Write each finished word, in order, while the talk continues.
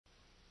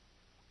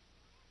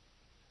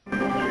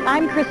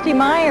I'm Christy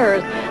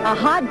Myers. A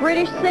hot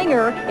British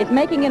singer is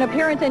making an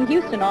appearance in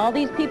Houston. All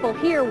these people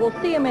here will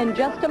see him in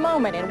just a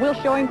moment, and we'll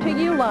show him to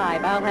you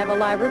live. I'll have a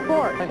live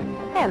report.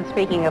 And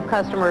speaking of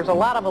customers, a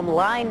lot of them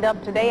lined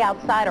up today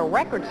outside a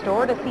record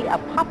store to see a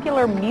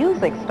popular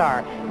music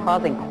star,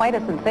 causing quite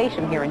a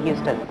sensation here in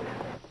Houston.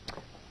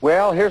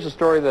 Well, here's a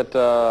story that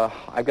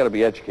I've got to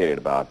be educated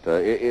about.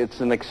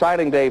 It's an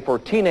exciting day for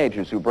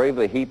teenagers who brave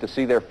the heat to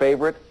see their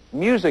favorite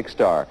music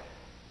star.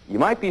 You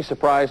might be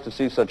surprised to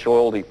see such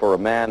loyalty for a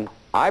man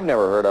I've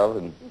never heard of,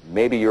 and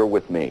maybe you're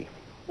with me.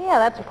 Yeah,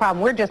 that's a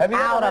problem. We're just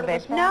out of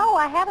it. No,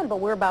 I haven't, but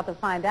we're about to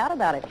find out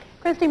about it.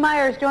 Christy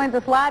Myers joins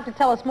us live to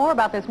tell us more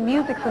about this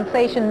music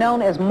sensation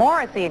known as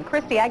Morrissey. And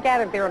Christy, I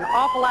gather there are an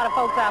awful lot of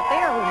folks out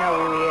there who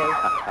know who he is.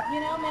 You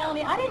know,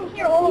 Melanie, I didn't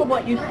hear all of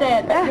what you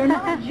said, but you're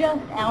not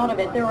just out of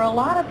it. There are a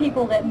lot of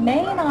people that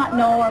may not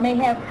know or may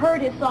have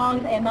heard his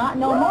songs and not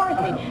know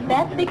Morrissey.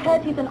 That's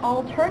because he's an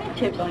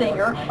alternative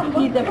singer.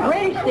 He's a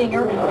British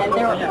singer, and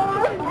there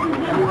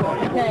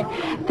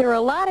are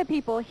a lot of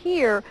people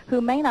here who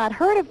may not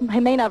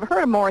have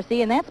heard of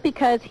Morrissey, and that's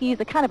because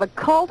he's a kind of a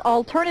cult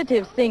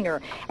alternative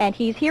singer. And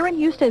he's here in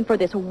Houston for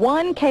this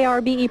one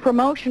KRBE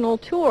promotional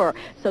tour.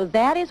 So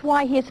that is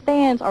why his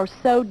fans are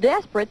so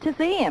desperate to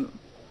see him.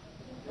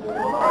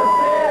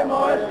 Morrissey,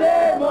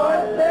 Morrissey,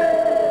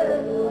 Morrissey,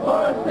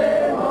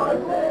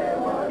 Morrissey,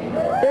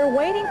 Morrissey. They're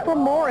waiting for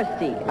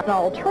Morrissey, an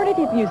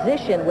alternative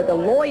musician with a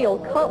loyal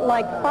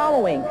cult-like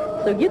following.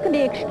 So you can be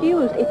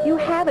excused if you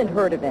haven't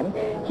heard of him.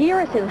 Here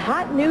is his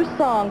hot new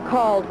song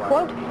called,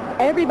 quote,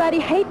 "Everybody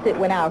Hates It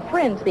When Our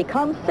Friends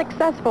Become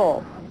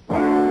Successful."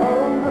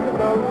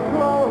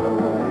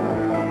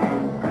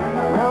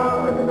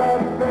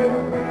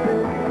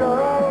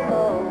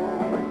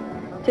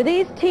 To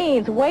these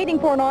teens, waiting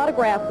for an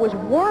autograph was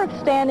worth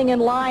standing in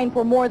line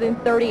for more than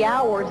 30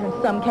 hours in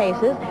some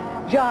cases.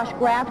 Josh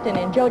Grafton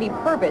and Jody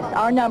Purvis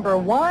are number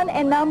 1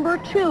 and number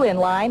 2 in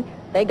line.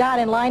 They got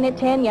in line at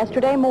 10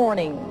 yesterday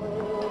morning.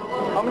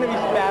 I'm going to be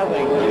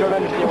spazzing. You don't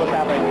understand what's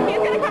happening. He's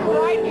going to come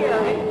right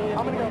here.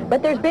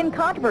 But there's been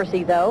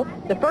controversy, though.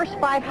 The first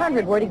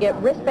 500 were to get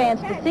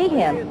wristbands to see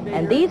him,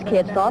 and these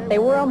kids thought they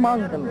were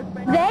among them.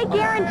 They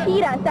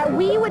guaranteed us that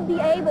we would be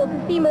able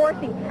to see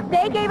Morrissey.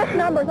 They gave us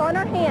numbers on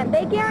our hand.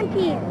 They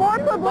guaranteed for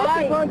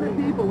publicity. 500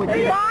 people.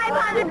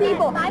 500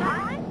 people.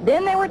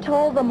 Then they were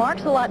told the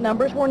Marks-a-Lot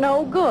numbers were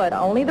no good.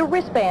 Only the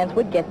wristbands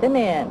would get them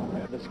in.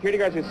 The security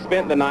guards who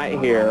spent the night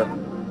here,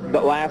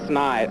 but last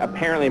night,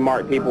 apparently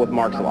marked people with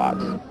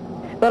Marks-a-Lots.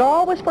 But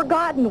all was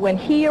forgotten when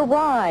he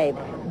arrived.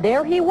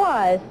 There he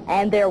was,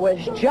 and there was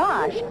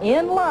Josh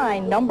in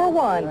line, number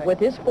 1, with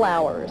his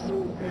flowers.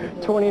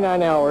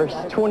 29 hours,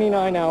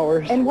 29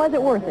 hours. And was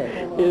it worth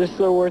it? It is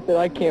so worth it.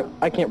 I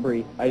can't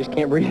breathe. I just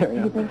can't breathe right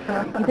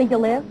now. You think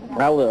you'll live?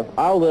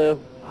 I'll live.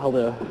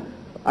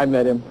 I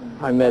met him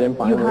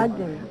finally. You hugged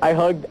him?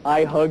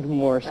 I hugged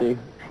Morrissey.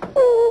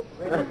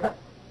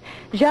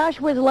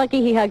 Josh was lucky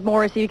he hugged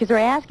Morrissey because they're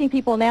asking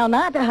people now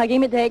not to hug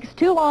him. It takes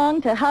too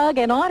long to hug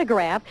an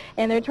autograph,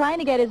 and they're trying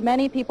to get as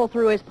many people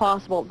through as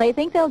possible. They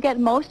think they'll get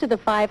most of the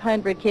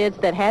 500 kids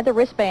that had the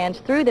wristbands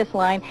through this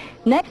line.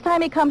 Next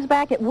time he comes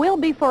back, it will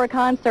be for a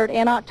concert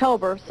in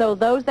October, so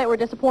those that were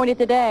disappointed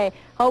today,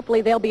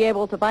 hopefully they'll be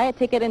able to buy a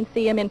ticket and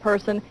see him in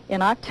person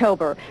in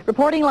October.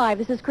 Reporting live,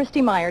 this is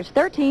Christy Myers,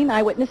 13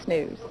 Eyewitness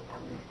News.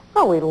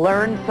 Oh, we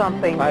learned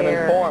something I'm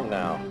here. informed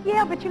now.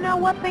 Yeah, but you know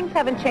what? Things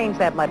haven't changed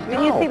that much.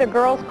 Didn't you see the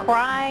girls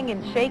crying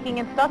and shaking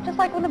and stuff, just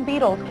like when the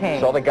Beatles came?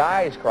 So the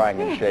guys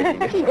crying and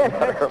shaking. Yeah,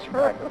 that's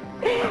true.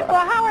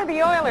 Well, how are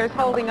the Oilers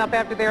holding up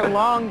after their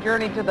long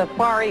journey to the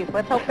Far East?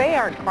 Let's hope they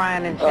aren't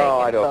crying and shaking.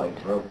 Oh, I don't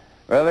think so.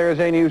 Well, there is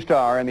a new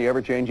star in the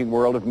ever-changing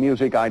world of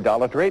music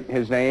idolatry.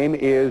 His name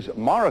is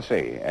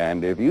Morrissey,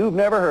 and if you've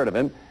never heard of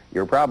him,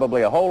 you're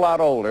probably a whole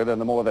lot older than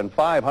the more than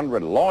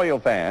 500 loyal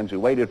fans who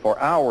waited for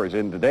hours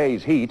in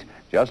today's heat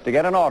just to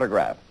get an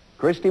autograph.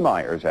 Christy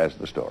Myers has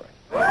the story.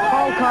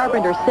 Paul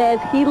Carpenter says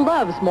he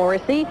loves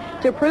Morrissey.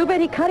 To prove it,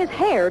 he cut his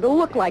hair to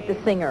look like the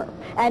singer.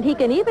 And he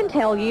can even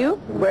tell you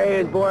Where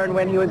he was born,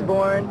 when he was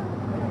born,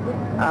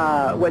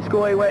 what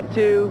school he went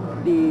to,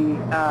 the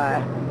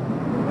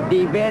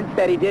events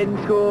that he did in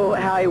school,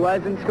 how he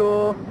was in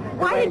school.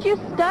 why did you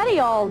study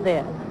all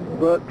this?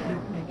 Books.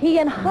 He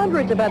and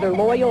hundreds of other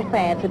loyal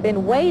fans have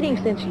been waiting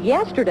since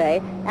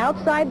yesterday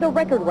outside the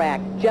record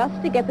rack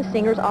just to get the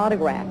singer's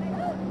autograph.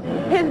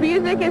 His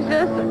music is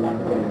just,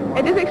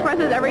 it just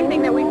expresses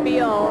everything that we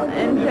feel,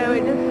 and so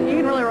you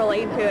can really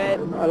relate to it.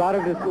 A lot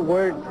of his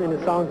words in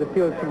the songs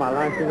appeals to my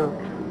life, you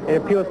know. It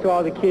appeals to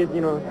all the kids,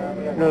 you know,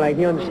 like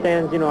he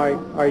understands, you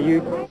know, our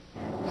youth.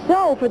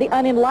 So, for the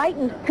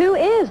unenlightened, who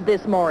is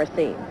this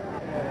Morrissey?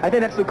 I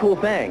think that's the cool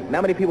thing.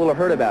 Not many people have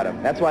heard about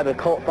him. That's why the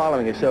cult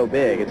following is so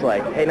big. It's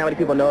like, hey, not many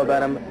people know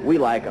about him. We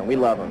like him. We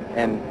love him.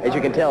 And as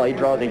you can tell, he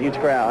draws a huge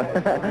crowd.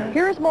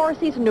 Here's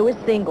Morrissey's newest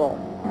single.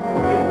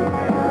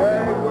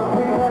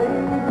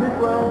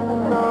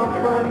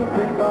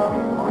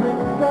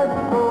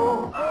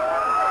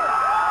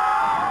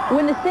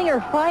 When the singer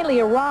finally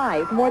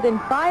arrived, more than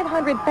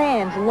 500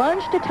 fans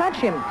lunged to touch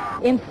him.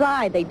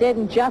 Inside, they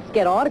didn't just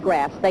get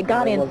autographs. They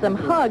got in some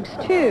hugs,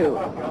 too.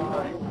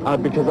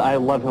 Because I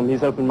love him.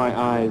 He's opened my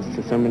eyes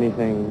to so many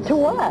things. To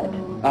what?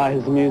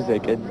 His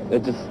music.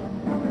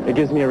 It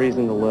gives me a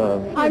reason to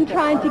live. I'm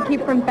trying to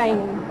keep from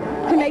fainting,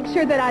 to make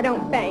sure that I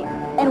don't faint.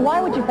 And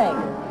why would you faint?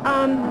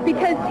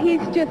 Because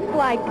he's just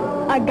like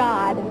a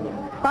god.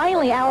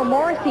 Finally, our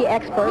Morrissey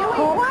expert,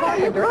 Paul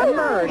Carpenter,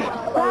 emerged,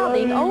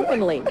 sobbing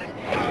openly.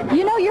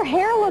 You know, your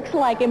hair looks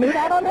like him. Is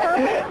that on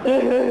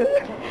purpose?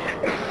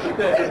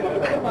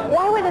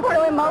 Why was it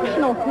so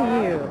emotional for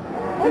you?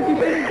 You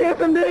didn't kiss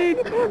him, dude?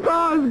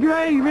 Oh, it was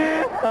great,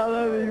 man. I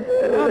love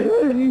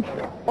you.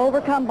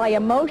 Overcome by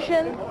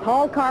emotion,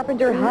 Paul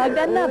Carpenter hugged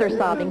another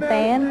sobbing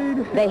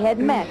fan. They had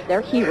met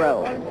their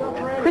hero.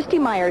 Christy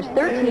Myers,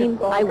 13,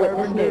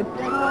 Eyewitness News.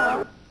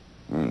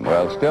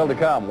 Well, still to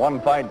come.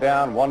 One fight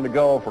down, one to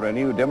go for a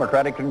new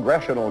Democratic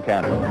congressional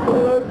candidate. I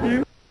love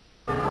you.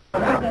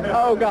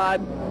 Oh,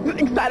 God.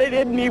 Excited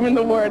isn't even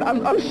the word.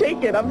 I'm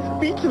shaking. I'm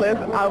speechless.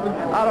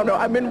 I don't know.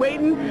 I've been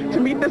waiting to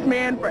meet this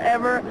man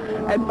forever,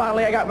 and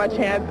finally I got my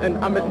chance, and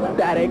I'm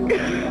ecstatic.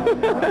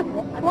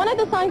 One of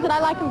the songs that I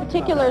like in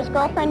particular is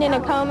Girlfriend in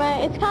a Coma.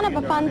 It's kind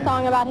of a fun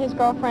song about his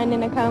girlfriend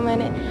in a coma.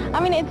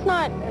 And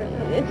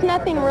it's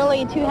nothing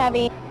really too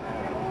heavy.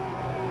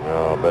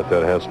 Oh, I bet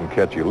that has some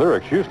catchy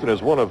lyrics. Houston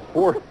is one of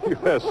 4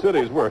 U.S.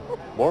 cities where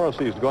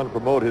Morrissey's going to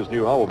promote his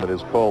new album. It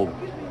is called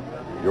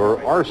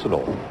Your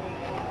Arsenal.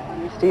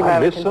 Steve, I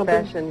have a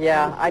confession.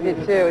 Yeah, I did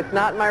too. It's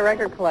not in my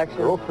record collection.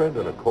 Girlfriend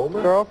in a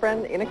Coma?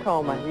 Girlfriend in a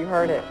Coma. You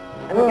heard it.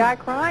 And the guy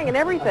crying and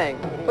everything.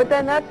 But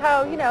then that's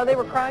how, you know, they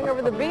were crying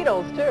over the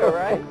Beatles too,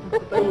 right?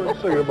 They were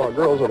singing about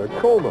girls in a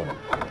coma.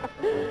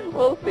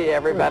 We'll see,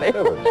 everybody.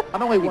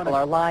 Not only people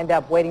are lined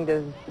up waiting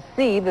to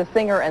see the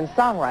singer and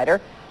songwriter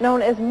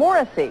known as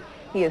Morrissey.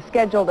 He has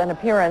scheduled an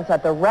appearance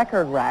at the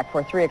Record Rack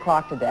for 3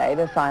 o'clock today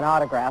to sign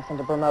autographs and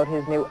to promote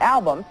his new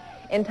album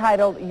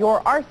entitled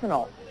Your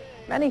Arsenal.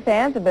 Many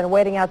fans have been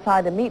waiting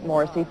outside to meet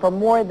Morrissey for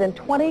more than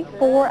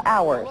 24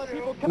 hours.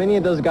 Many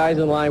of those guys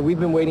in line, we've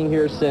been waiting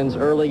here since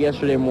early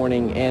yesterday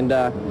morning, and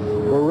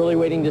we're really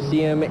waiting to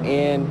see him,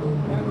 and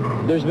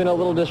there's been a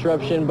little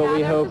disruption, but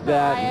we hope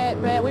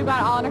that... But we've got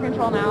it all under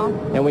control now.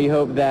 And we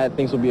hope that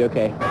things will be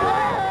okay.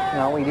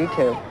 No, we do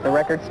too. The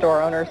record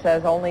store owner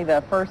says only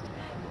the first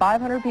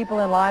 500 people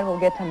in line will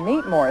get to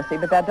meet Morrissey,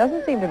 but that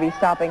doesn't seem to be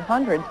stopping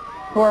hundreds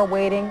who are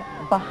waiting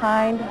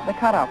behind the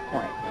cutoff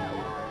point.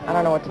 I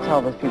don't know what to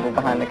tell those people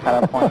behind the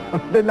cutoff point.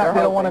 They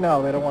don't want to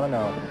know. They don't want to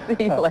know.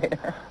 See you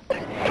later.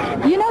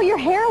 You know, your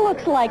hair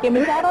looks like him.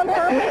 Is that on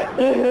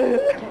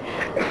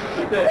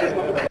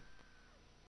purpose?